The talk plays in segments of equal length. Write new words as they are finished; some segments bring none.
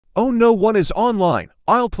Oh, no one is online.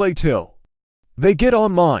 I'll play till they get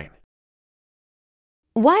on mine.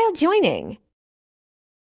 While joining,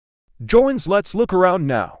 Joins, let's look around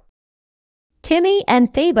now. Timmy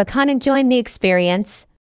and Thaba couldn't join the experience.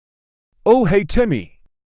 Oh, hey Timmy.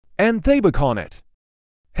 And Thabaconet.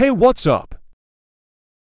 Hey, what's up?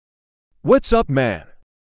 What's up, man?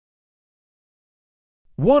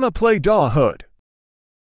 Wanna play Da Hood?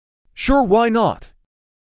 Sure, why not?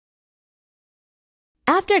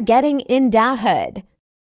 After getting in Da Hood,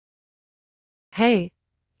 Hey,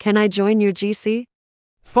 can I join your GC?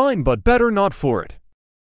 Fine, but better not for it.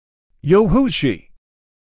 Yo, who's she?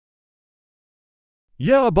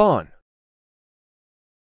 Yeah, Bon.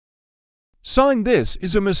 Sign, this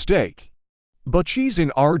is a mistake. But she's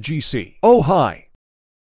in RGC. Oh, hi.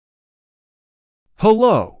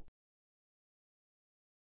 Hello.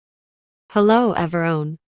 Hello,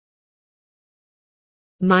 Everone.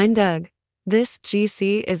 Mine Doug. This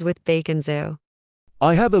GC is with Bacon Zoo.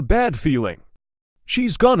 I have a bad feeling.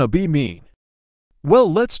 She's gonna be mean.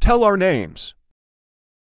 Well, let's tell our names.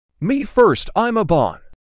 Me first, I'm a Bon.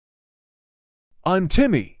 I'm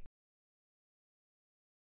Timmy.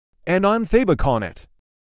 And I'm Thabaconet.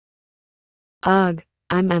 Ugh,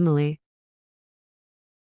 I'm Emily.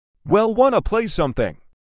 Well, wanna play something?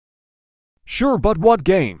 Sure, but what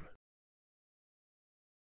game?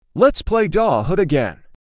 Let's play Da Hood again.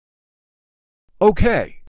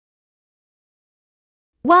 Okay.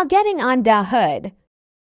 while getting on Da Hood,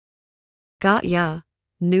 Got ya,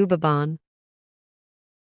 Noobabon.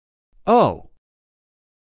 Oh,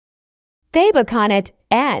 Thaba couldn't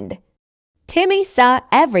and Timmy saw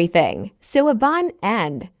everything, so Aban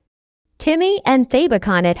and Timmy and Thaba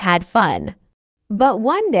couldn't had fun. But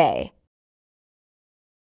one day,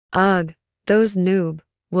 Ugh, those noob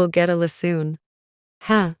will get a lassoon.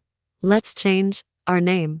 Ha, let's change our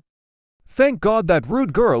name. thank God that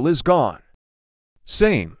rude girl is gone.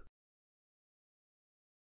 Same.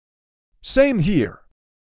 Same here.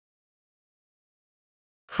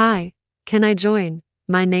 Hi, can I join?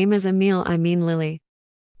 My name is Emil, I mean Lily.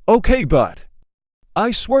 Okay, but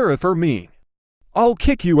I swear if you're mean, I'll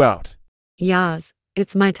kick you out. Yas,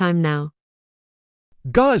 it's my time now.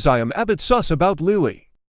 Guys, I am a bit sus about Lily.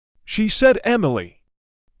 She said Emily.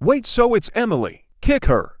 Wait, so it's Emily. Kick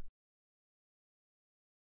her.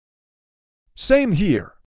 Same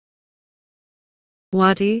here.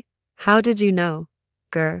 Wati, how did you know?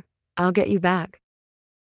 Grr, I'll get you back.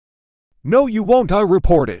 No, you won't, I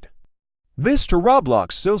reported. This to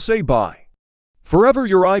Roblox, so say bye. Forever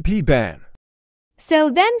your IP ban. so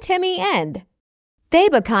then Timmy and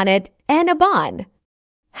Thaba couldn't and Aban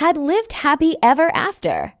had lived happy ever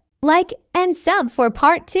after. Like and sub for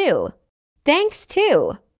part 2. Thanks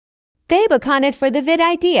to Thaba couldn't for the vid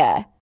idea.